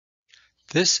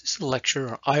This is a lecture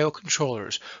on I/O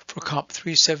controllers for Comp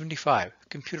 375,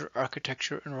 Computer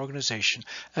Architecture and Organization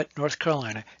at North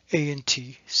Carolina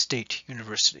A&T State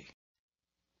University.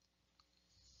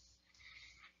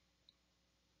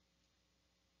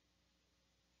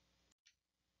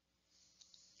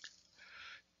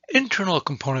 Internal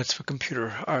components of a computer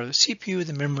are the CPU,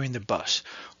 the memory, and the bus.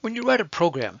 When you write a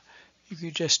program, you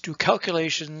can just do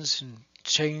calculations and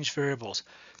change variables.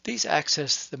 These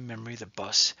access the memory, the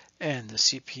bus, and the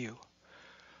CPU.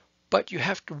 But you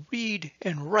have to read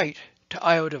and write to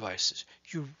I/O devices.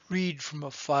 You read from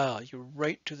a file, you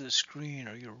write to the screen,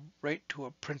 or you write to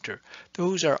a printer.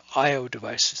 Those are I/O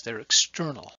devices. They're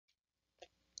external.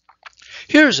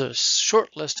 Here's a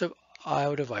short list of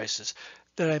I/O devices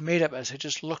that I made up as I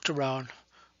just looked around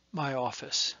my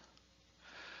office.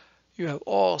 You have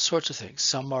all sorts of things.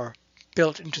 Some are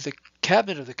built into the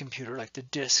cabinet of the computer, like the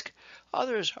disk.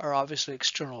 Others are obviously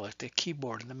external, like the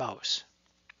keyboard and the mouse.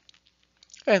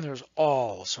 And there's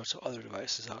all sorts of other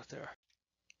devices out there.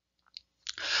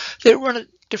 They run at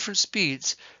different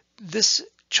speeds. This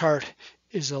chart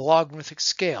is a logarithmic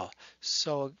scale,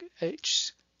 so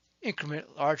each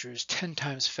increment larger is 10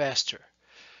 times faster.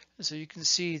 And so you can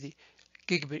see the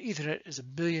gigabit Ethernet is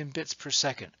 1 billion bits per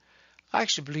second. I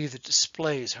actually believe the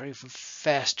displays are even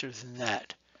faster than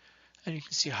that. And you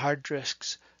can see hard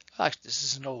disks. Actually, this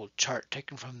is an old chart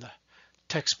taken from the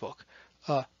textbook.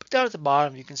 But down at the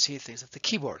bottom, you can see things like the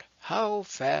keyboard. How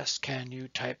fast can you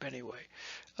type anyway?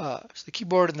 So the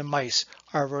keyboard and the mice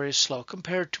are very slow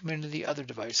compared to many of the other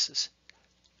devices.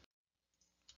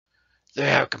 They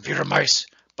have computer mice,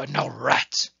 but no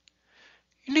rats.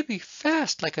 You need to be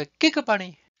fast like a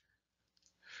gigabunny.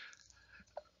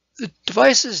 The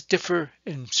devices differ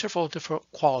in several different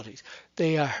qualities.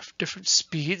 They have different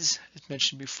speeds, as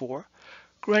mentioned before.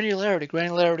 Granularity.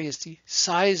 Granularity is the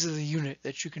size of the unit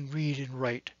that you can read and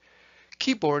write.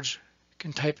 Keyboards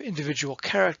can type individual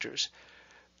characters.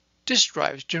 Disk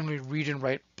drives generally read and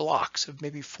write blocks of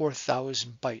maybe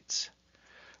 4,000 bytes.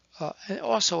 And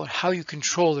also how you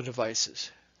control the devices.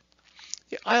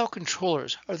 The I/O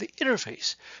controllers are the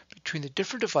interface between the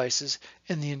different devices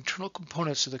and the internal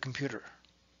components of the computer.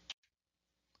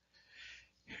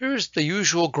 Here's the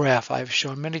usual graph I've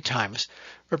shown many times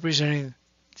representing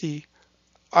the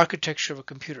architecture of a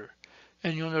computer.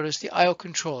 And you'll notice the I/O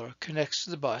controller connects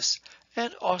to the bus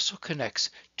and also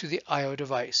connects to the I/O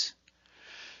device.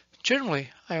 Generally,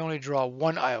 I only draw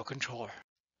one I/O controller.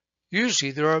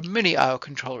 Usually there are many I/O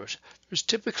controllers. There's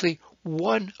typically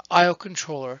one I/O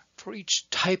controller for each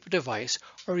type of device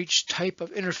or each type of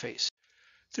interface.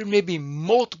 There may be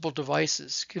multiple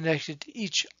devices connected to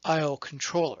each I/O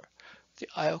controller. The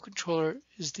I/O controller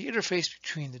is the interface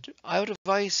between the I/O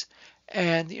device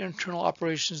and the internal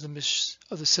operations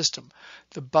of the system,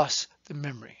 the bus, the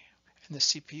memory, and the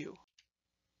CPU.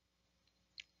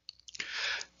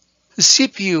 The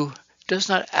CPU does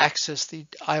not access the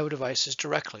I/O devices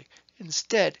directly.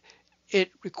 Instead,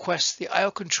 it requests the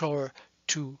I/O controller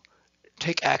to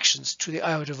take actions to the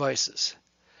I/O devices.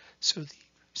 So the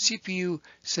CPU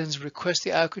sends a request to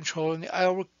the I/O controller, and the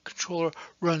I/O controller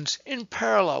runs in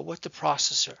parallel with the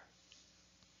processor.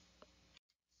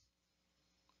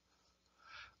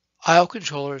 I/O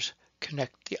controllers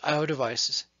connect the I/O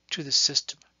devices to the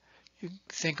system. You can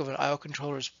think of an I/O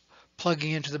controller as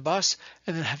plugging into the bus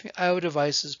and then having I/O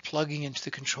devices plugging into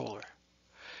the controller.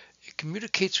 It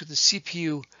communicates with the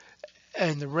CPU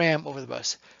and the RAM over the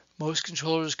bus. Most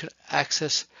controllers can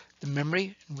access the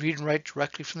memory and read and write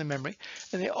directly from the memory,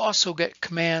 and they also get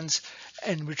commands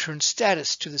and return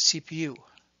status to the CPU.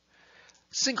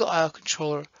 A single I/O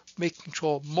controller may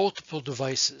control multiple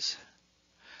devices.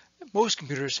 Most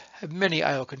computers have many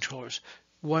I/O controllers,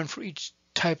 one for each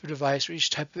type of device or each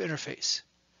type of interface.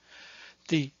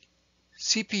 The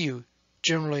CPU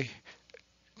generally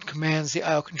commands the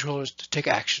I/O controllers to take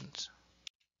actions.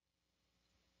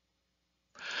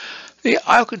 The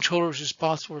I/O controller is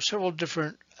responsible for several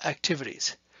different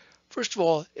activities. First of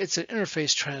all, it's an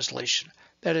interface translation.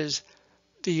 That is,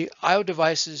 the I/O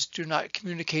devices do not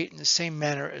communicate in the same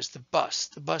manner as the bus.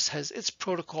 The bus has its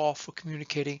protocol for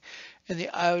communicating, and the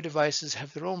I/O devices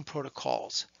have their own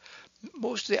protocols.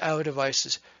 Most of the I/O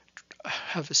devices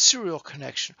have a serial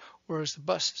connection, whereas the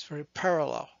bus is very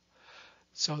parallel.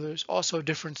 So there's also a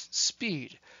difference in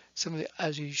speed.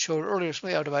 As you showed earlier, some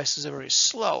of the I/O devices are very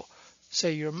slow.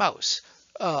 Say your mouse,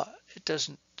 it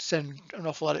doesn't send an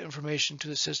awful lot of information to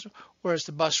the system, whereas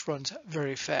the bus runs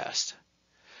very fast.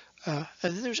 And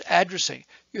then there's addressing.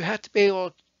 You have to be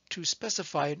able to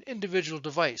specify an individual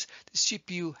device. The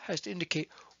CPU has to indicate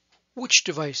which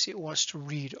device it wants to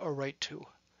read or write to.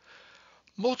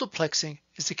 Multiplexing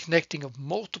is the connecting of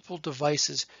multiple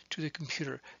devices to the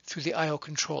computer through the I/O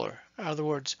controller. In other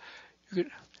words, you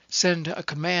could send a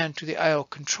command to the I/O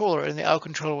controller, and the I/O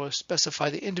controller will specify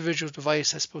the individual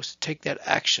device that's supposed to take that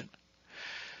action.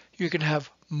 You can have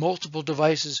multiple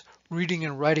devices reading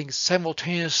and writing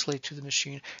simultaneously to the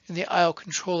machine, and the I/O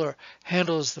controller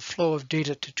handles the flow of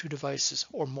data to two devices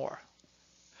or more.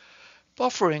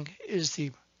 Buffering is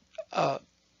the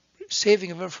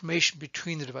saving of information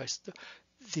between the devices.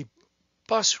 The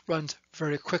bus runs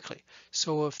very quickly,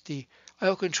 so if the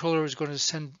I/O controller is going to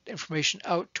send information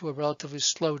out to a relatively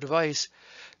slow device,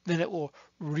 then it will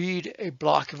read a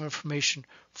block of information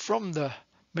from the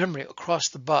memory across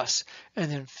the bus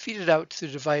and then feed it out to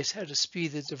the device at a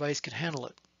speed that the device can handle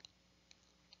it.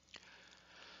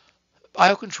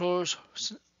 I/O controllers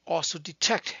also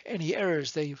detect any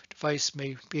errors the device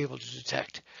may be able to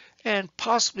detect and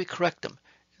possibly correct them.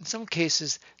 In some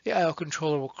cases, the I/O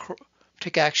controller will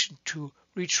take action to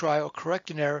retry or correct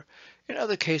an error. In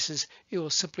other cases, it will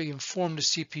simply inform the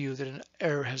CPU that an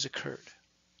error has occurred.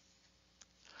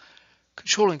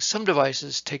 Controlling some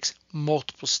devices takes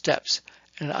multiple steps,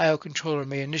 and an I/O controller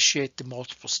may initiate the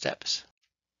multiple steps.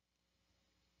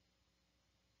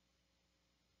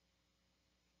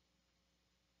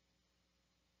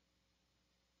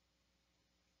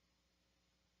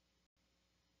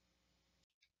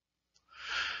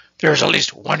 There is at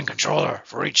least one controller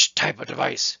for each type of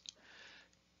device.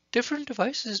 Different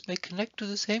devices may connect to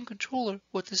the same controller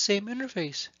with the same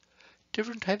interface.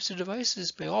 Different types of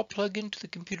devices may all plug into the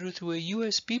computer through a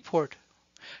USB port.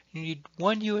 You need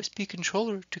one USB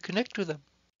controller to connect to them.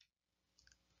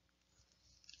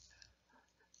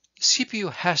 The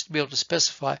CPU has to be able to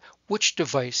specify which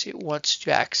device it wants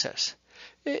to access.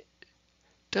 It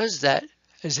does that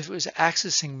as if it was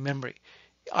accessing memory.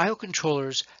 I/O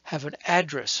controllers have an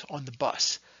address on the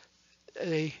bus.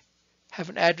 They have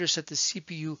an address that the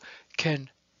CPU can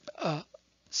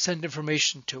send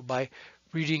information to by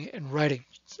reading and writing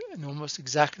in almost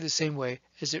exactly the same way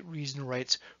as it reads and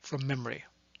writes from memory.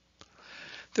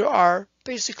 There are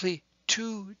basically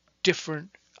two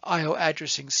different I/O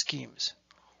addressing schemes.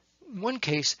 In one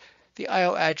case, the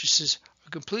I/O addresses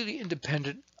are completely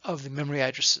independent of the memory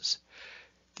addresses.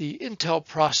 The Intel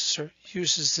processor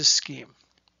uses this scheme.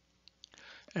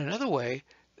 In another way,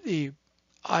 the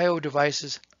I/O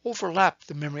devices overlap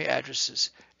the memory addresses,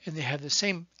 and they have the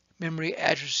same memory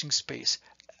addressing space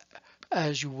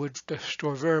as you would to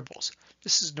store variables.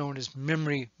 This is known as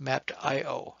memory mapped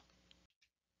I/O.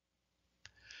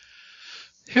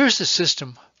 Here's the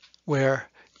system where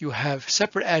you have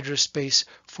separate address space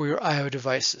for your I/O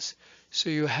devices. So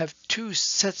you have two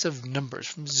sets of numbers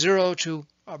from 0 to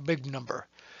a big number.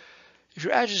 If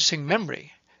you're addressing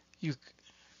memory,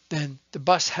 then the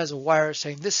bus has a wire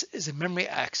saying this is a memory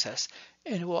access,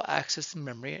 and it will access the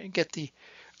memory and get the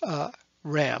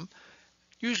RAM.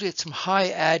 Usually at some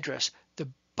high address, the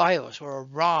BIOS or a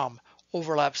ROM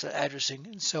overlaps that addressing,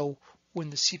 and so when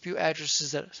the CPU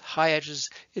addresses that high address,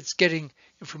 it's getting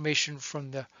information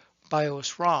from the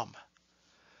BIOS ROM.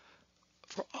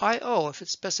 For I/O, if it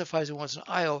specifies it wants an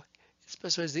I/O, it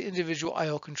specifies the individual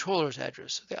I/O controller's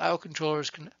address. So the I/O controllers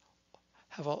can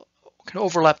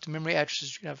overlap the memory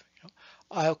addresses. You can have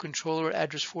I/O controller at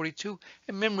address 42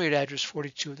 and memory at address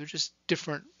 42. They're just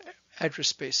different address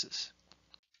spaces.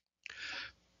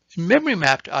 In memory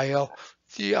mapped I/O,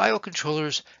 the I/O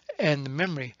controllers and the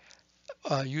memory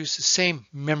use the same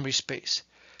memory space.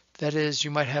 That is,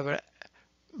 you might have a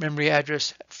memory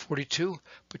address at 42,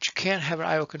 but you can't have an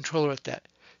I/O controller at that.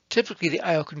 Typically, the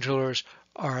I/O controllers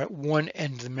are at one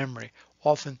end of the memory,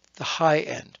 often the high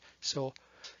end. So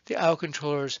the I/O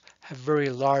controllers have very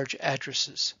large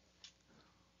addresses.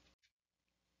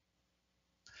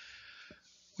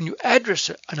 When you address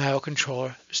an I/O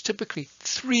controller, there's typically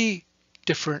 3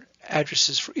 different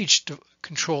addresses for each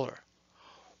controller.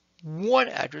 One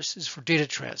address is for data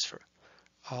transfer.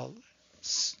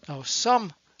 Now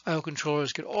some I/O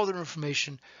controllers get all their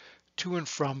information to and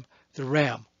from the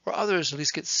RAM, or others at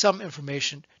least get some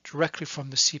information directly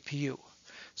from the CPU.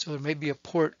 So there may be a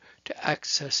port to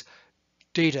access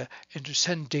data and to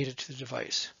send data to the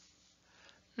device.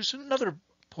 There's another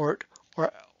port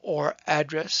or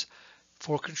address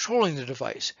for controlling the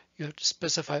device. You have to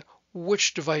specify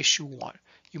which device you want.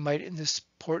 You might in this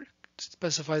port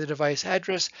specify the device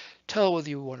address, tell whether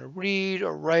you want to read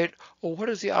or write, or what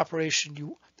is the operation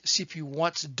the CPU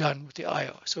wants done with the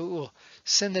I/O. So it will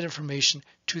send that information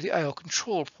to the I/O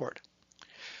controller port.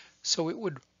 So it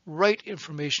would write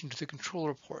information to the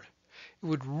controller port. It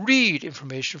would read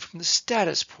information from the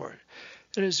status port.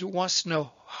 That is, it wants to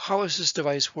know how is this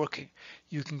device working.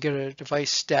 You can get a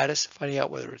device status, finding out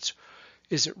whether it's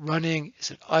Is it running? Is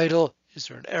it idle? Is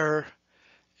there an error?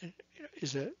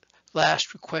 Is the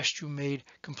last request you made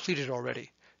completed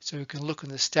already? So you can look in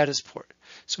the status port.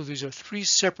 So these are three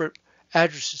separate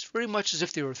addresses, very much as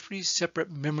if they were three separate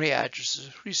memory addresses,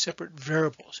 three separate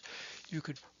variables. You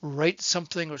could write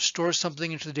something or store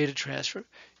something into the data transfer.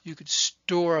 You could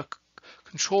store a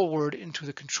control word into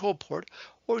the control port,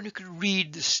 or you could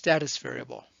read the status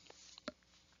variable.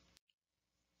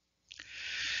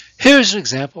 Here's an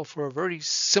example for a very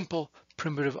simple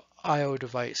primitive I/O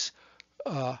device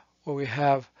where we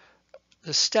have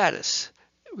the status.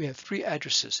 We have three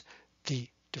addresses: the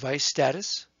device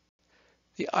status,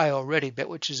 the I/O ready bit,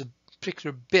 which is a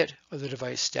particular bit of the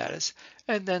device status,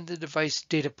 and then the device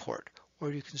data port,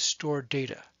 where you can store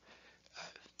data.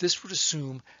 This would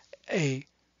assume a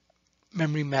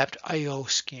memory mapped I/O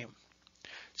scheme.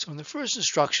 So in the first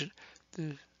instruction,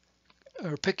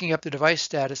 we're picking up the device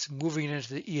status and moving it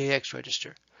into the EAX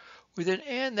register. We then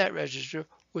AND that register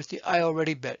with the I/O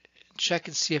ready bit and check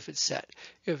and see if it's set.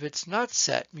 If it's not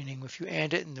set, meaning if you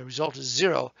AND it and the result is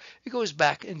 0, it goes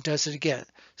back and does it again.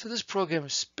 So this program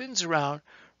spins around,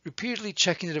 repeatedly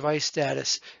checking the device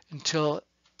status until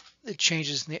it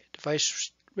changes and the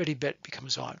device ready bit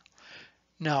becomes on.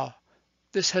 Now,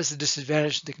 this has the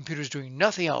disadvantage that the computer is doing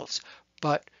nothing else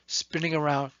but spinning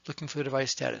around looking for the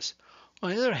device status. On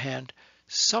the other hand,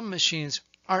 some machines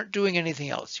aren't doing anything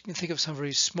else. You can think of some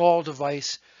very small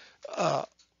device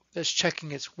that's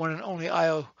checking its one and only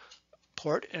I/O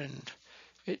port, and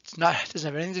it doesn't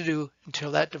have anything to do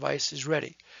until that device is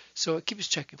ready. So it keeps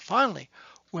checking. Finally,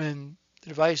 when the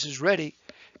device is ready,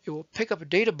 it will pick up a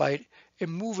data byte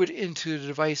and move it into the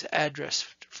device address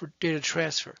for data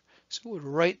transfer. So it would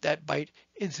write that byte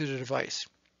into the device.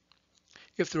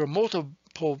 If there were multiple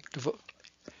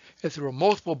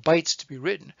bytes to be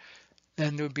written,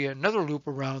 then there would be another loop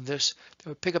around this that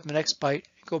would pick up the next byte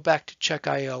and go back to check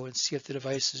I/O and see if the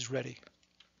device is ready.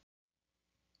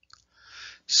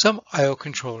 Some I/O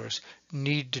controllers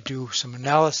need to do some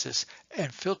analysis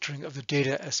and filtering of the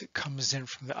data as it comes in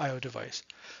from the I/O device.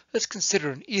 Let's consider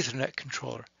an Ethernet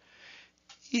controller.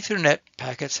 Ethernet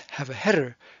packets have a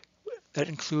header that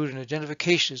include an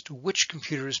identification as to which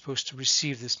computer is supposed to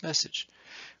receive this message.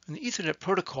 In the Ethernet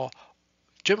protocol,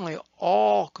 generally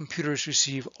all computers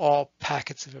receive all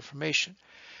packets of information.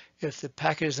 If the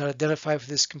packet is not identified for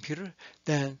this computer,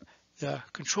 then the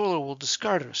controller will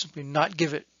discard it or simply not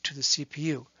give it to the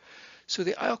CPU. So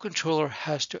the I/O controller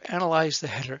has to analyze the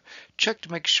header, check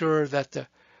to make sure that the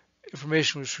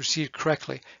information was received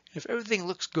correctly. And if everything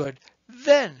looks good,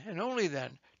 then and only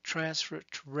then transfer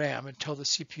it to RAM and tell the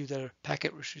CPU that a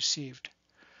packet was received.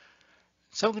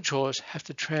 Some controllers have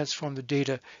to transform the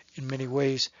data in many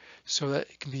ways so that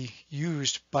it can be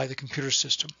used by the computer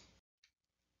system.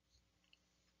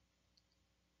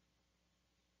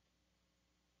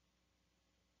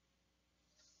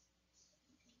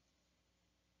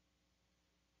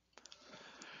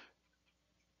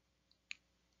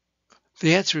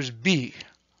 The answer is B.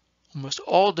 Almost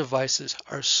all devices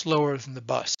are slower than the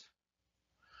bus.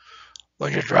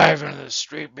 When you're driving in the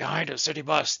street behind a city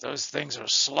bus, those things are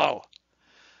slow.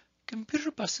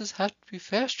 Computer buses have to be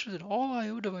faster than all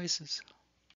I/O devices.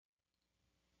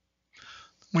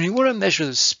 When you want to measure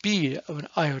the speed of an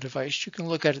I/O device, you can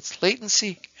look at its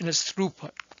latency and its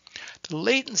throughput. The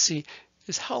latency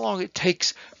is how long it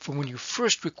takes from when you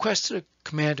first requested a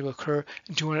command to occur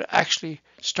until when it actually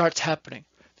starts happening.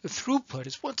 The throughput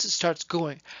is once it starts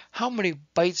going, how many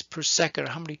bytes per second,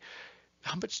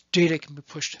 how much data can be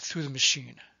pushed through the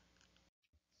machine.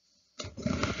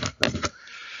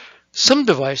 Some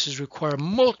devices require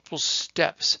multiple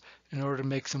steps in order to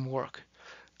make them work.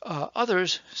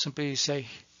 Others simply say,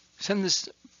 send this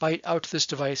byte out to this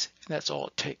device, and that's all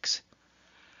it takes.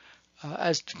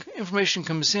 As information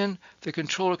comes in, the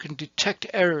controller can detect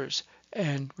errors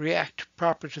and react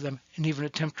properly to them and even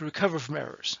attempt to recover from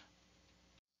errors.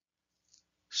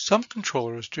 Some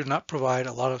controllers do not provide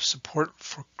a lot of support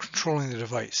for controlling the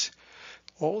device.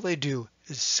 All they do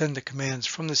is send the commands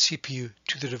from the CPU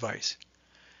to the device.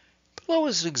 Below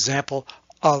is an example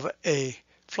of a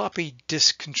floppy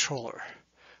disk controller.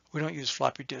 We don't use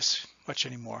floppy disks much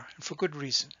anymore, and for good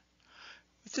reason.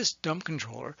 With this dumb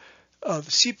controller, the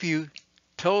CPU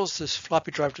tells this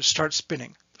floppy drive to start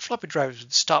spinning. The floppy drives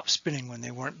would stop spinning when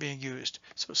they weren't being used,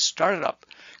 so start it up.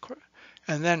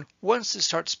 And then once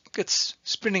it gets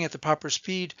spinning at the proper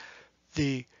speed,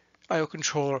 the I/O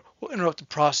controller will interrupt the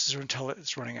processor until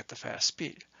it's running at the fast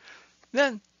speed.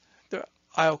 Then the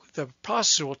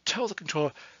processor will tell the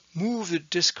controller, move the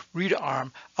disk read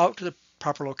arm out to the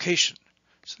proper location.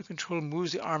 So the controller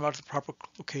moves the arm out to the proper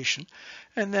location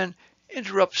and then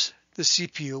interrupts the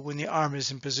CPU when the arm is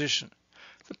in position.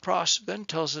 The processor then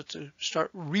tells it to start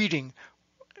reading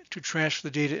to transfer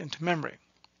the data into memory.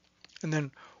 And then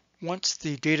once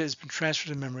the data has been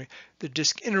transferred to memory, the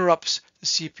disk interrupts the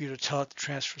CPU to tell it the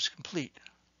transfer is complete.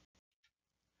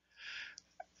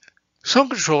 Some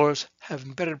controllers have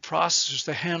embedded processors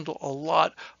that handle a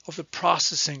lot of the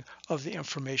processing of the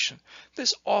information.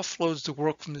 This offloads the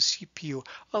work from the CPU,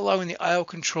 allowing the I/O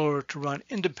controller to run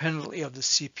independently of the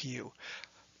CPU,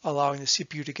 allowing the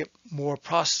CPU to get more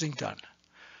processing done.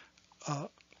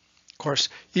 Of course,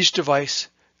 each device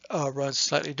runs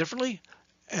slightly differently,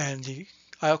 and the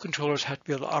I/O controllers have to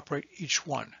be able to operate each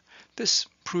one. This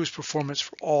improves performance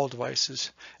for all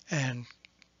devices and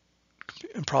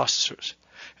processors.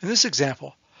 In this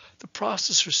example, the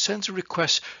processor sends a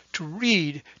request to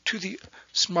read to the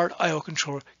smart I/O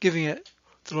controller, giving it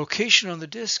the location on the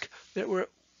disk where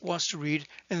it wants to read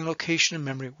and the location in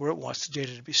memory where it wants the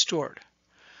data to be stored.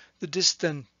 The disk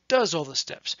then does all the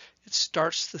steps. It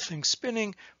starts the thing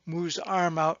spinning, moves the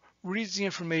arm out, reads the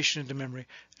information into memory,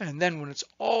 and then when it's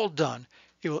all done,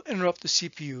 it will interrupt the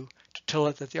CPU to tell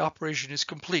it that the operation is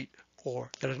complete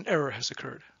or that an error has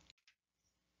occurred.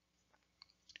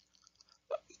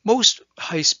 Most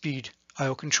high-speed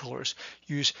I/O controllers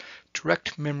use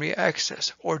direct memory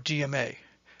access, or DMA.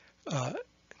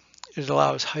 It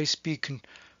allows high-speed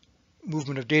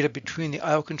movement of data between the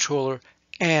I/O controller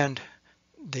and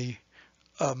the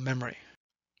memory.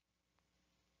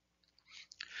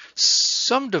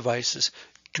 Some devices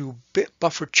do bit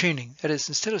buffer chaining. That is,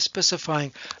 instead of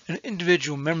specifying an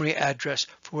individual memory address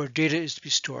for where data is to be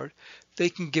stored, they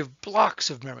can give blocks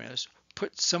of memory.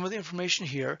 Put some of the information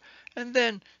here, and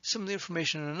then some of the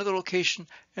information in another location,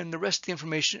 and the rest of the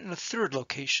information in a third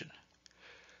location.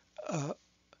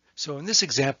 So in this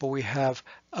example, we have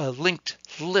a linked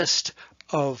list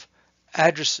of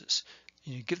addresses.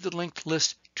 You give the linked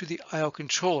list to the I/O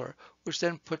controller, which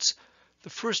then puts the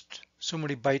first so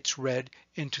many bytes read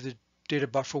into the data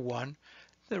buffer 1,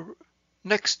 the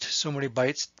next so many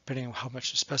bytes, depending on how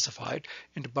much is specified,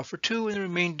 into buffer 2, and the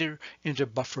remainder into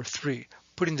buffer 3,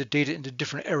 putting the data into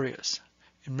different areas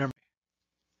in memory.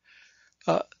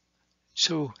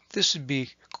 So this would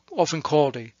be often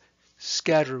called a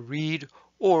scatter read,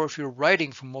 or if you're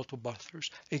writing from multiple buffers,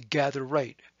 a gather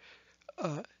write.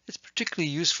 It's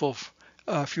particularly useful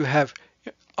if you have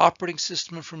operating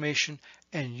system information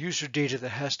and user data that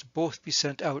has to both be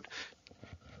sent out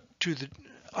to the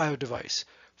I/O device.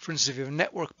 For instance, if you have a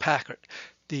network packet,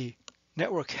 the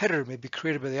network header may be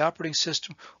created by the operating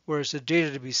system, whereas the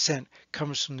data to be sent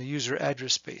comes from the user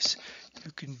address space.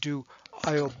 You can do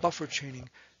I/O buffer chaining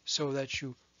so that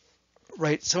you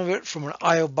write some of it from an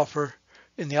I/O buffer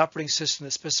in the operating system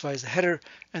that specifies the header,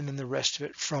 and then the rest of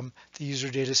it from the user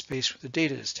data space where the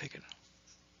data is taken.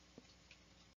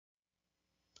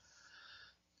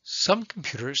 Some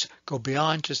computers go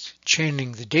beyond just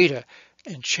chaining the data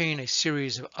and chain a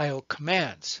series of I/O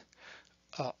commands.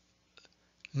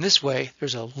 In this way,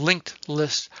 there's a linked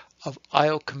list of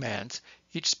I/O commands,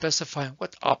 each specifying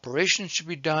what operations should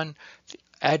be done, the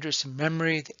address in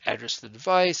memory, the address of the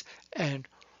device, and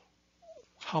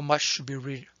how much should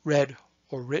be read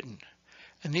or written.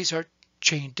 And these are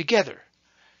chained together.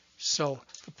 So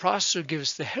the processor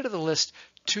gives the head of the list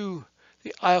to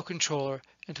the I/O controller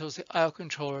and tells the I/O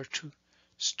controller to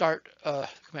start the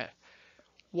command.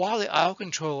 While the I/O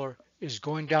controller is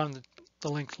going down the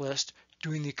linked list,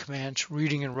 doing the commands,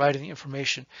 reading and writing the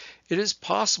information, it is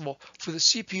possible for the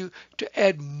CPU to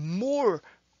add more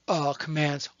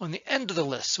commands on the end of the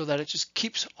list so that it just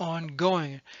keeps on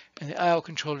going, and the I/O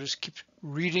controller just keeps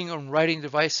reading and writing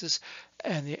devices,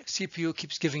 and the CPU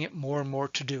keeps giving it more and more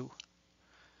to do.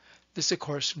 This, of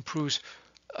course, improves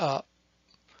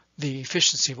the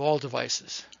efficiency of all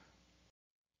devices.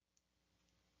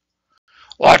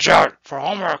 Watch out for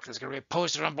homework that's going to be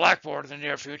posted on Blackboard in the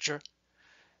near future.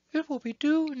 It will be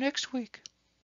due next week.